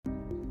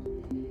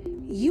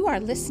You are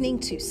listening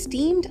to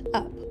Steamed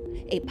Up,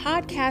 a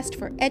podcast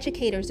for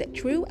educators at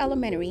Drew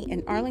Elementary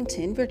in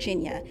Arlington,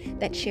 Virginia,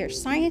 that shares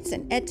science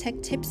and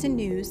edtech tips and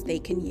news they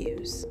can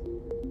use.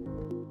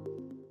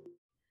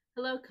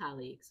 Hello,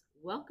 colleagues.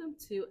 Welcome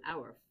to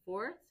our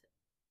fourth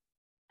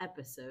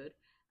episode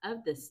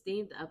of the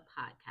Steamed Up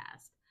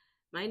podcast.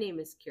 My name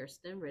is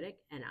Kirsten Riddick,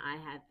 and I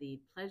have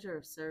the pleasure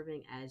of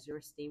serving as your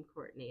STEAM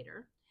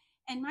coordinator.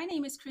 And my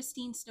name is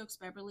Christine Stokes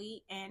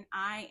Beverly, and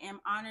I am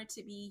honored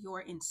to be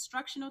your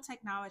instructional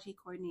technology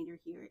coordinator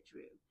here at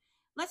Drew.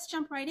 Let's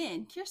jump right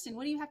in. Kirsten,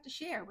 what do you have to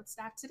share with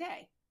staff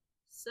today?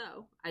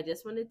 So, I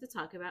just wanted to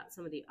talk about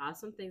some of the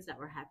awesome things that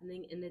were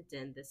happening in the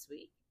den this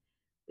week.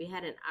 We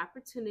had an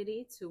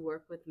opportunity to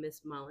work with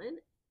Miss Mullen,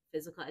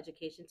 physical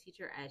education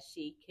teacher, as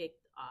she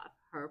kicked off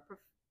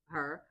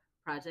her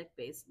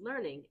project-based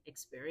learning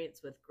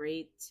experience with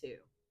grade 2.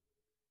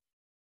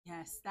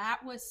 Yes,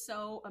 that was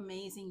so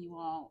amazing, you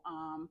all.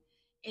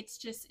 It's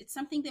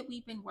something that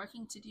we've been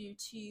working to do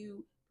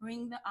to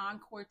bring the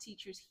Encore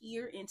teachers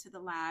here into the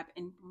lab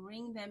and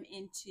bring them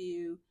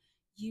into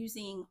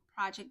using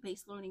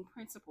project-based learning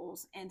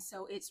principles. And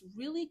so it's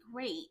really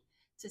great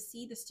to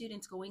see the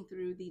students going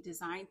through the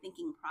design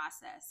thinking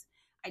process.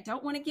 I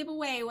don't want to give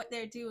away what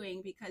they're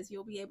doing because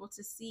you'll be able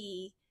to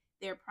see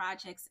their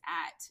projects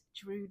at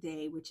Drew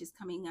Day, which is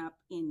coming up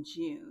in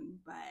June,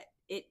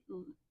 but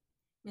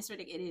Miss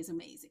Riddick, it is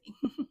amazing.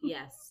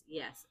 Yes.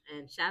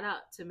 And shout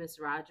out to Miss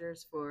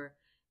Rogers for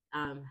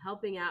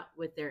helping out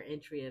with their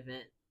entry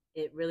event.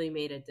 It really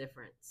made a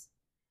difference.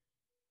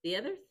 The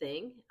other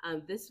thing,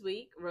 this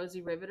week,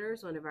 Rosie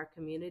Riveters, one of our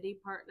community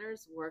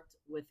partners, worked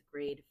with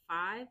grade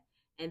 5,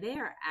 and they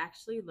are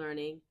actually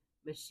learning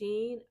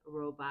machine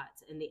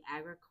robots in the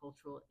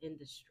agricultural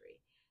industry.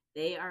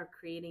 They are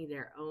creating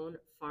their own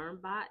farm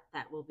bot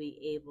that will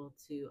be able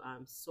to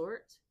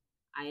sort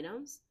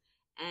items,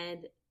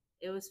 and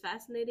it was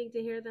fascinating to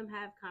hear them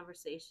have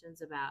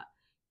conversations about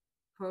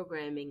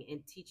programming and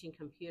teaching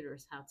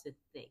computers how to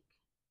think.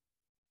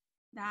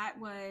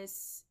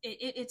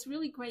 It's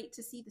really great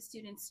to see the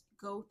students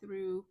go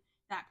through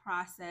that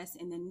process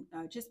and then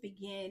just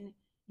begin,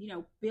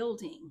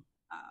 building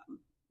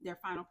their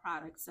final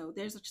product. So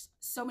there's just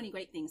so many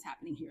great things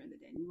happening here in the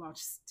den. You all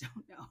just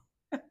don't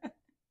know.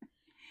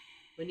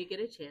 When you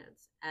get a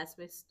chance, ask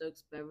Miss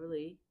Stokes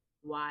Beverly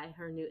why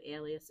her new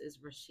alias is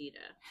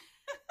Rashida.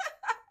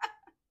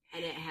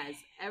 And it has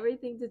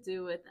everything to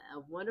do with a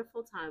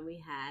wonderful time we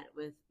had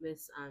with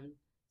Miss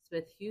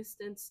Smith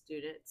Houston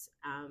students,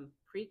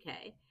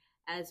 pre-K,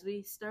 as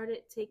we started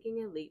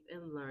taking a leap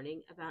in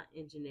learning about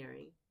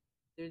engineering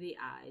through the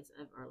eyes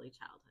of early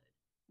childhood.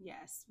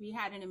 Yes, we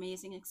had an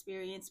amazing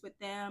experience with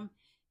them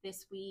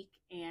this week,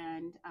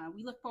 and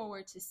we look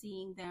forward to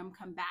seeing them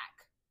come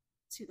back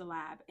to the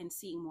lab and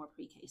seeing more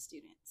pre-K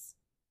students.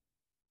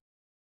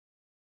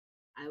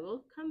 I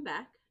will come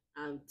back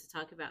to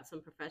talk about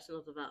some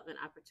professional development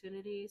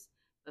opportunities.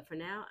 But for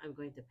now, I'm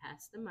going to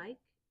pass the mic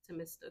to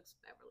Ms. Stokes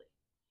Beverly.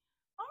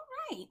 All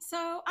right.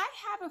 So I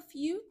have a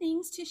few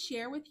things to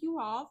share with you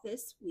all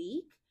this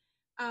week.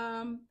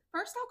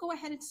 First, I'll go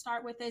ahead and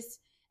start with this.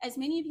 As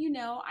many of you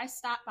know, I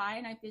stop by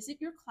and I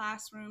visit your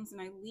classrooms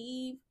and I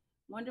leave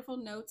wonderful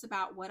notes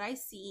about what I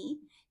see.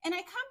 And I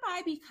come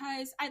by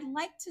because I'd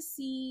like to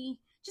see,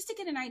 just to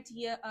get an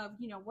idea of,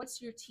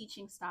 what's your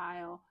teaching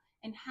style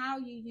and how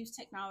you use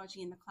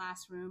technology in the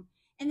classroom.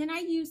 And then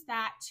I use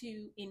that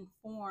to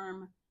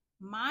inform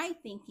my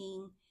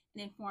thinking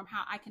and inform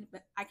how I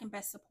can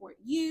best support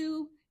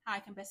you, how I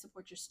can best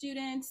support your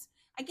students.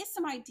 I get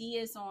some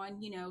ideas on,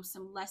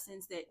 some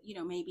lessons that,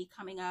 may be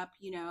coming up.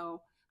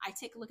 I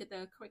take a look at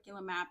the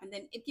curriculum map and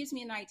then it gives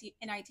me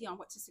an idea on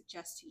what to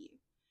suggest to you.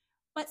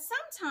 But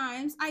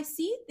sometimes I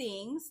see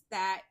things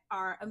that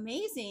are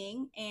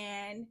amazing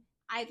and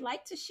I'd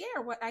like to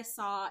share what I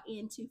saw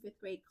in 2 5th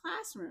grade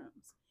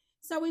classrooms.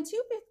 So in 2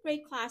 5th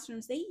grade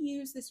classrooms, they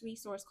use this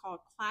resource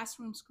called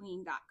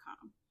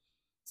classroomscreen.com.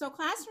 So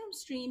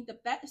Classroom the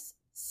best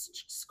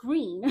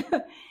screen,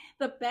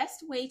 the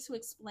best way to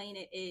explain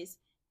it is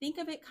think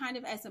of it kind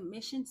of as a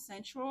mission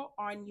central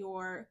on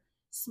your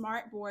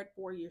smart board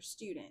for your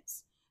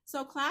students.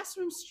 So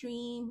Classroom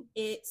Stream,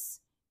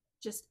 it's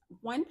just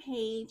one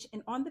page,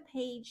 and on the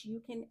page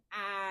you can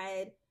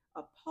add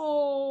a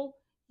poll,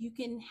 you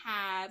can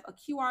have a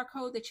QR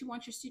code that you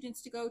want your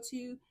students to go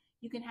to.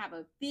 You can have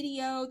a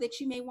video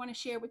that you may want to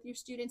share with your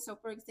students. So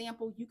for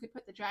example, you could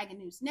put the Dragon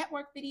News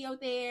Network video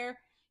there.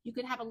 You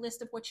could have a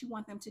list of what you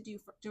want them to do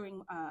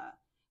during a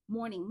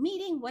morning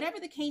meeting, whatever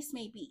the case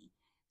may be.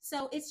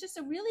 So it's just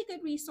a really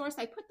good resource.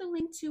 I put the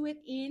link to it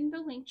in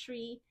the link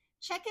tree.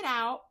 Check it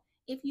out.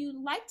 If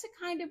you'd like to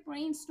kind of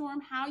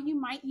brainstorm how you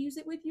might use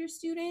it with your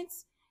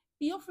students,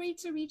 feel free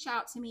to reach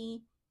out to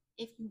me.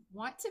 If you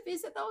want to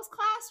visit those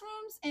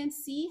classrooms and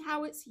see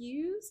how it's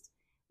used,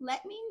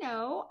 let me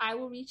know. I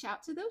will reach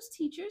out to those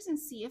teachers and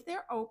see if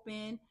they're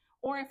open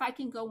or if I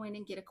can go in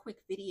and get a quick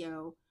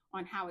video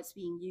on how it's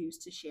being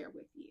used to share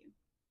with you.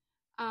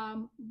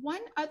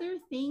 One other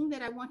thing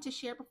that I want to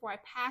share before I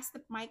pass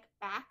the mic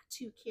back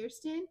to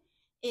Kirsten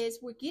is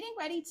we're getting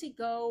ready to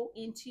go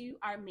into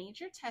our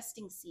major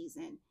testing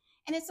season.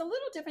 And it's a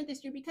little different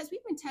this year because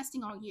we've been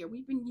testing all year.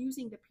 We've been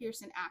using the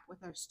Pearson app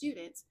with our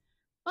students,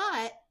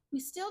 but we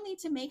still need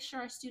to make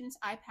sure our students'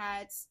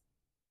 iPads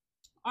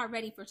are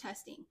ready for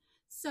testing.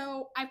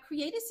 So I've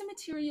created some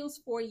materials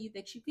for you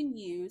that you can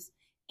use,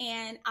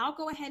 and I'll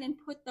go ahead and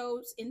put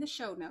those in the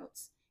show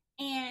notes.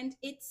 And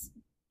it's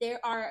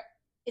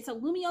a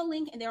Lumio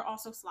link, and there are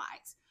also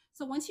slides.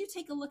 So once you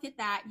take a look at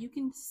that, you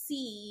can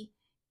see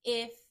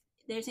if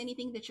there's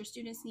anything that your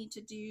students need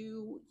to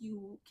do.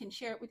 You can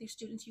share it with your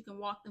students. You can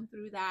walk them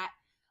through that.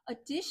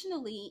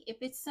 Additionally, if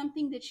it's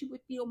something that you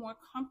would feel more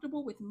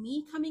comfortable with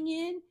me coming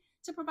in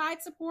to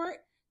provide support,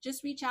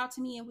 just reach out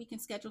to me and we can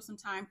schedule some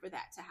time for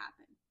that to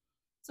happen.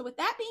 So with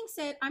that being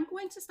said, I'm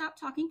going to stop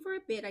talking for a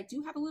bit. I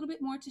do have a little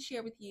bit more to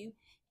share with you,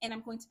 and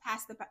I'm going to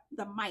pass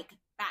the mic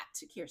back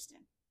to Kirsten.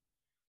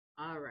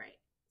 All right.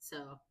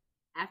 So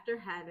after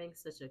having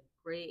such a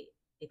great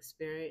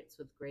experience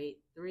with grade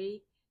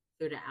 3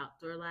 through the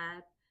outdoor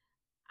lab,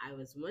 I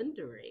was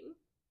wondering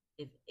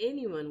if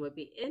anyone would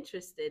be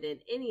interested in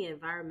any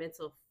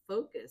environmental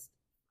focused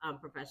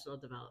professional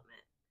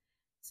development.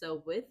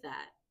 So with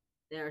that,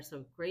 there are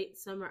some great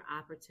summer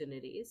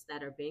opportunities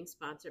that are being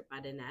sponsored by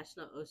the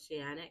National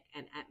Oceanic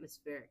and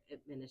Atmospheric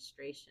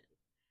Administration.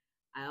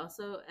 I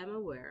also am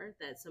aware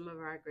that some of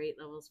our grade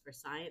levels for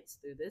science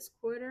through this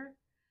quarter,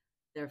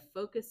 they're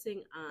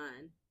focusing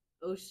on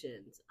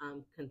oceans,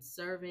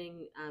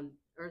 conserving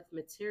earth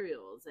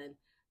materials, and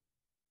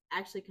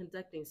actually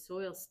conducting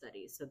soil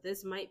studies. So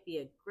this might be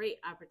a great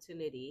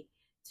opportunity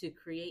to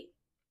create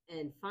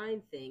and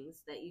find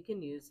things that you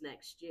can use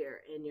next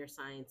year in your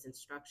science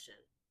instruction.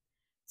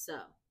 So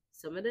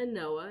some of the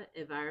NOAA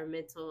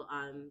environmental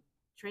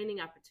training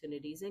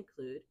opportunities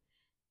include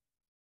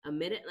a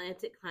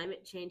Mid-Atlantic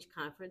Climate Change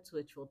Conference,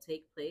 which will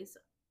take place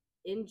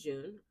in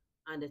June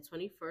on the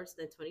 21st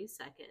and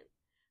 22nd.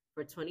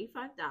 For $25,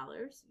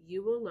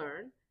 you will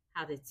learn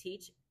how to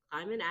teach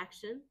climate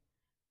action,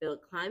 build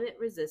climate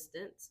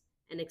resistance,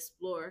 and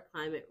explore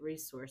climate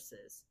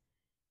resources.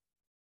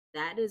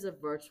 That is a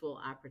virtual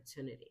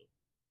opportunity.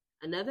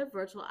 Another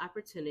virtual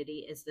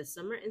opportunity is the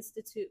Summer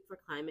Institute for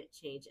Climate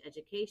Change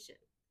Education.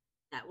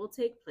 That will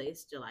take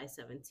place July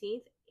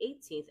 17th,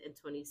 18th, and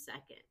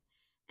 22nd.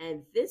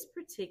 And this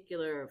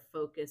particular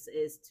focus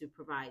is to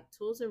provide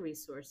tools and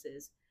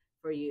resources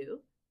for you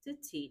to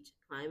teach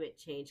climate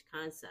change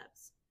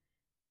concepts.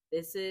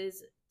 This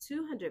is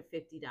 $250.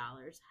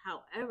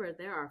 However,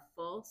 there are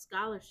full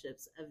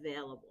scholarships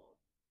available.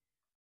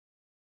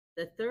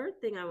 The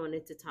third thing I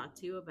wanted to talk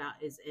to you about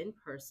is in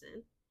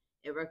person.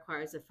 It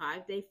requires a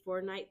 5-day,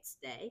 4-night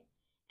stay.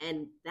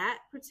 And that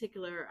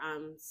particular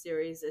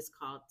series is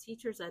called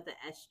Teachers of the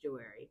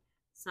Estuary,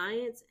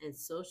 Science and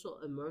Social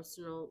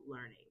Emotional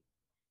Learning.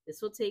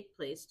 This will take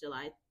place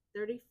July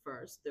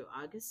 31st through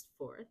August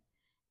 4th.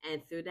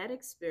 And through that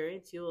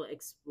experience, you will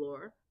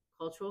explore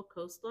cultural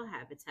coastal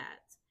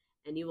habitats,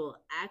 and you will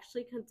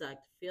actually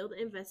conduct field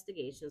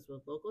investigations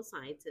with local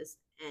scientists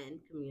and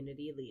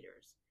community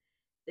leaders.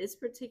 This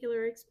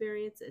particular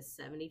experience is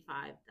 $75,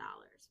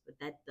 but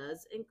that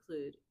does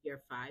include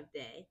your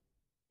 5-day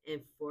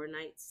and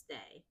 4-night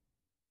stay.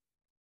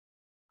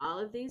 All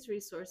of these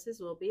resources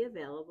will be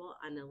available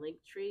on the link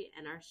tree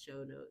and our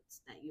show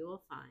notes that you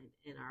will find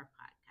in our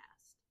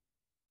podcast.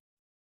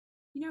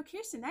 You know,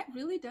 Kirsten, that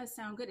really does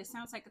sound good. It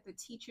sounds like the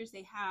teachers,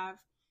 they have,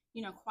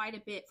 you know, quite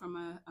a bit from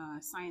a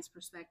science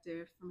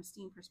perspective, from a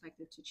STEAM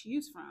perspective to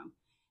choose from.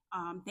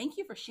 Thank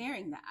you for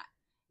sharing that.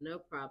 No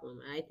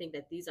problem. I think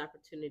that these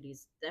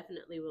opportunities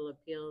definitely will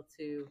appeal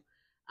to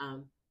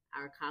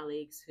our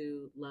colleagues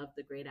who love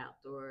the great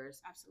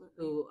outdoors, absolutely,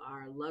 who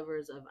are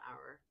lovers of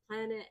our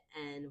planet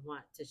and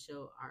want to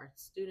show our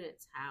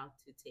students how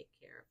to take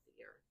care of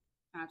the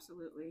earth.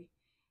 Absolutely.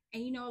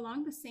 And, you know,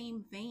 along the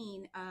same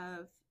vein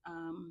of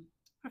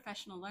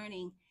professional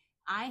learning,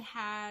 I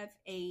have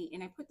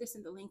and I put this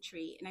in the link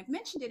tree, and I've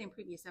mentioned it in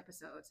previous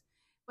episodes,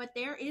 but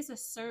there is a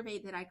survey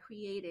that I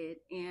created,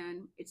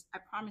 and I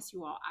promise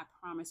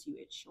you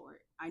it's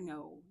short. I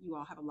know you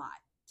all have a lot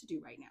to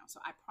do right now, so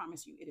I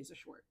promise you it is a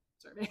short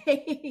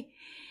survey.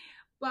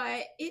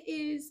 But it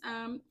is,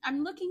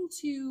 I'm looking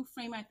to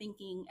frame my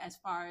thinking as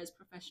far as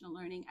professional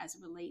learning as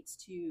it relates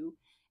to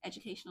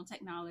educational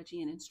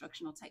technology and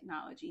instructional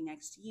technology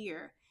next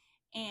year.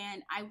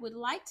 And I would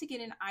like to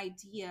get an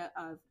idea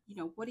of, you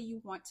know, what do you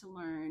want to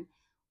learn?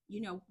 You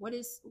know,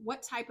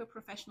 what type of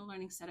professional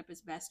learning setup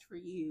is best for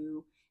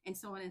you, and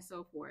so on and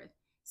so forth.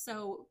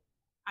 So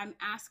I'm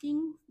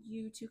asking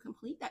you to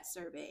complete that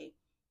survey,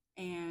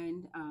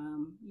 and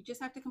you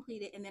just have to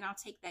complete it. And then I'll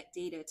take that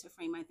data to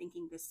frame my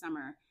thinking this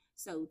summer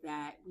so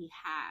that we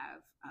have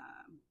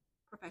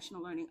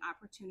professional learning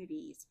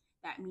opportunities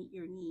that meet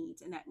your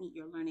needs and that meet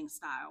your learning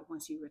style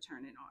once you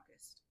return in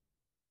August.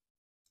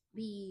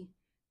 The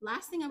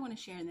last thing I want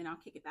to share, and then I'll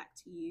kick it back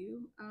to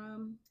you,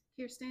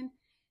 Kirsten.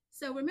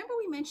 So remember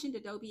we mentioned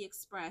Adobe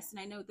Express, and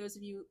I know those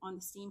of you on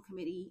the STEAM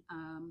committee,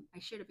 I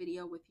shared a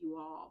video with you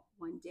all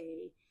one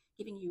day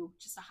giving you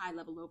just a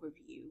high-level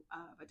overview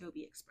of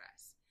Adobe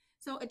Express.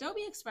 So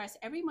Adobe Express,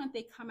 every month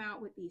they come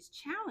out with these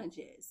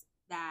challenges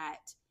that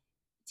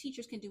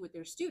teachers can do with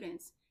their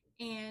students.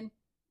 And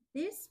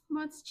this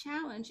month's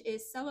challenge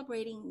is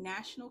celebrating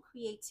National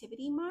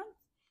Creativity Month.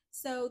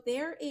 So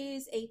there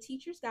is a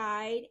teacher's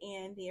guide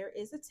and there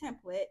is a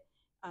template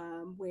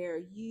where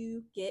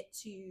you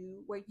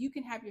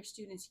can have your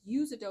students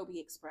use Adobe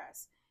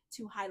Express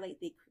to highlight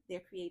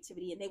their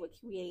creativity, and they would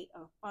create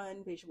a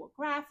fun visual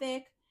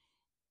graphic.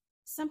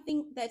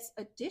 Something that's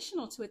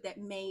additional to it that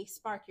may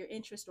spark your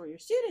interest or your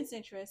students'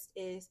 interest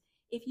is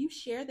if you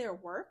share their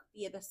work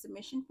via the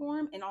submission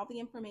form, and all the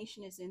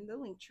information is in the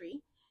link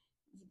tree,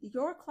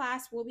 your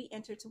class will be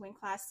entered to win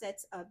class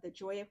sets of the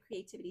Joy of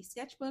Creativity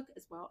sketchbook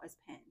as well as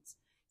pens.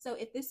 So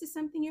if this is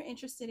something you're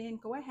interested in,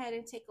 go ahead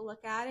and take a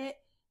look at it.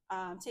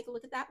 Take a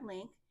look at that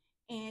link.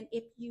 And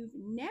if you've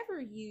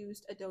never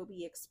used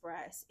Adobe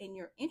Express and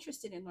you're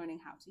interested in learning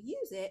how to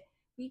use it,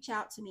 reach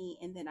out to me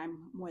and then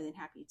I'm more than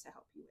happy to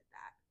help you with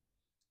that.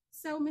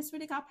 So Ms.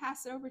 Riddick, I'll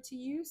pass it over to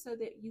you so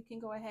that you can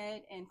go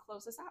ahead and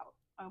close us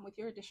out with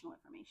your additional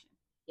information.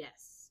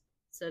 Yes.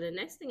 So the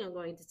next thing I'm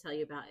going to tell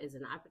you about is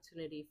an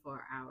opportunity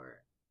for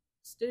our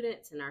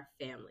students and our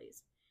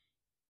families.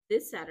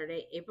 This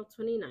Saturday, April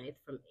 29th,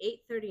 from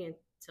 8:30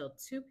 until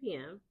 2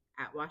 p.m.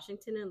 at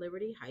Washington and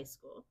Liberty High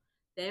School,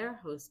 they are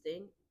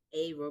hosting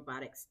a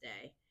robotics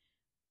day.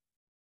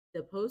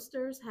 The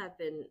posters have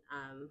been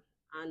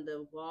on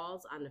the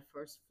walls on the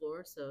first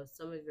floor, so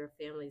some of your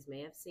families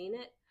may have seen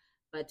it.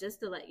 But just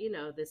to let you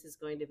know, this is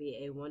going to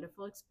be a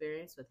wonderful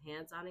experience with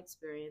hands-on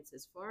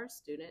experiences for our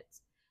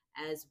students,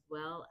 as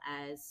well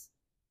as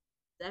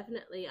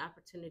definitely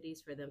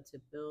opportunities for them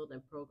to build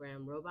and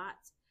program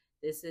robots.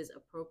 This is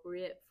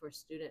appropriate for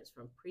students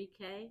from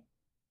pre-K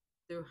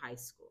through high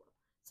school.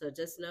 So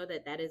just know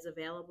that that is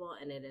available,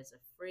 and it is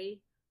a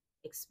free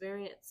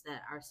experience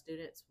that our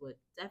students would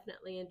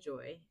definitely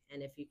enjoy.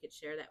 And if you could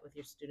share that with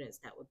your students,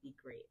 that would be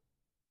great.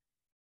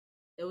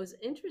 It was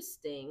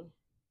interesting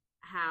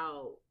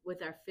how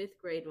with our 5th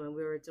grade, when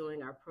we were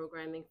doing our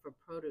programming for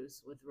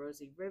produce with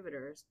Rosie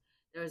Riveters,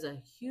 there was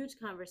a huge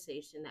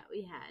conversation that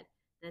we had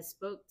that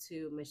spoke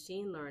to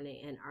machine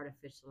learning and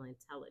artificial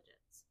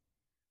intelligence.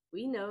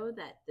 We know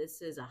that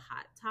this is a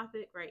hot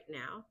topic right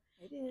now.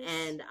 It is.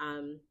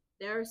 And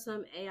there are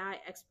some AI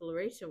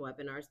exploration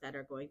webinars that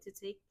are going to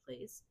take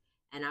place,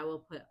 and I will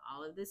put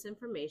all of this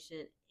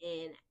information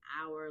in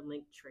our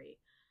link tree.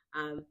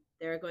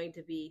 There are going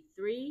to be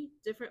 3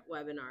 different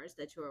webinars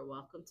that you are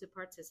welcome to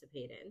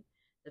participate in.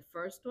 The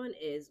first one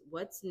is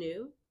What's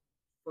New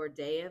for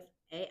Day of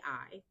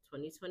AI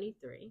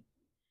 2023.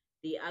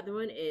 The other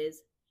one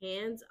is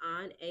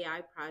Hands-on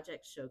AI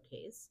Project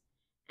Showcase.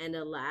 And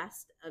the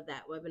last of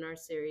that webinar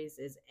series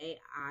is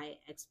AI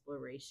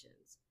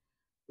Explorations.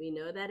 We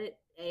know that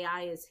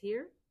AI is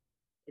here.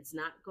 It's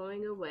not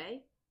going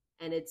away.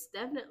 And it's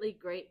definitely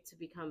great to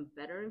become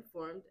better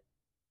informed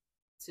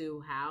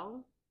to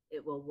how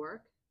it will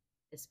work,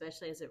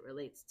 especially as it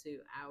relates to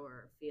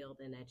our field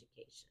in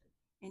education.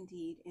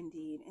 Indeed,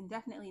 indeed. And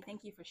definitely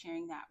thank you for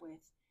sharing that with,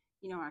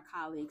 our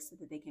colleagues so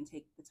that they can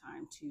take the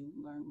time to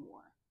learn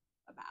more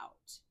about,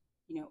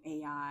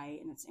 AI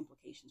and its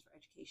implications for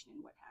education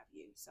and what have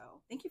you. So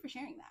thank you for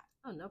sharing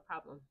that. Oh, no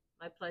problem.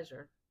 My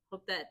pleasure.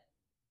 Hope that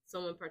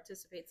someone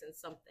participates in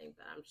something,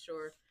 but I'm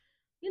sure,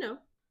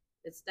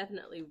 it's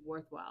definitely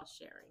worthwhile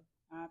sharing.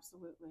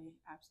 Absolutely.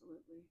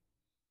 Absolutely.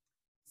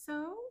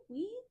 So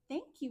we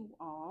thank you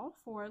all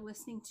for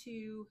listening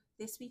to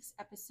this week's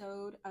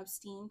episode of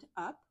Steamed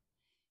Up.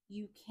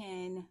 You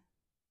can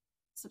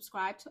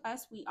subscribe to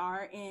us. We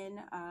are in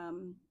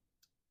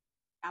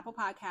Apple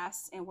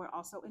Podcasts, and we're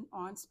also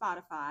on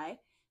Spotify.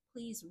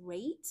 Please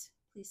rate,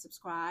 please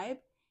subscribe.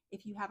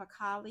 If you have a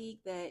colleague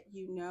that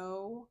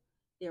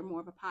they're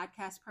more of a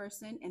podcast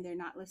person and they're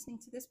not listening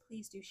to this,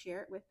 please do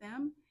share it with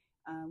them.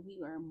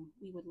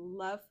 We would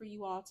love for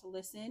you all to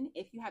listen.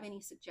 If you have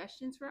any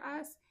suggestions for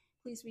us,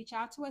 please reach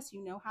out to us.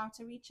 You know how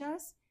to reach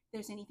us. If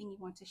there's anything you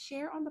want to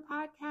share on the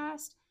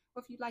podcast,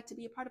 or if you'd like to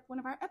be a part of one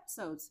of our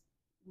episodes,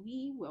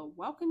 we will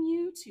welcome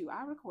you to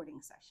our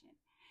recording session.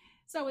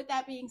 So with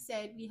that being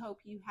said, we hope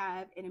you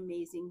have an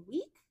amazing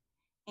week,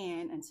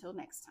 and until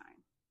next time.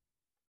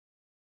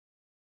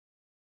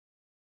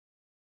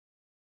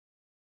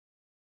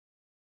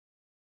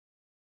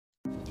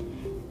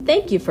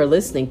 Thank you for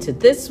listening to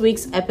this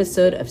week's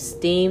episode of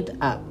Steamed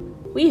Up.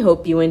 We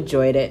hope you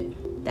enjoyed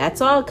it. That's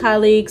all,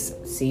 colleagues.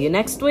 See you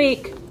next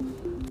week.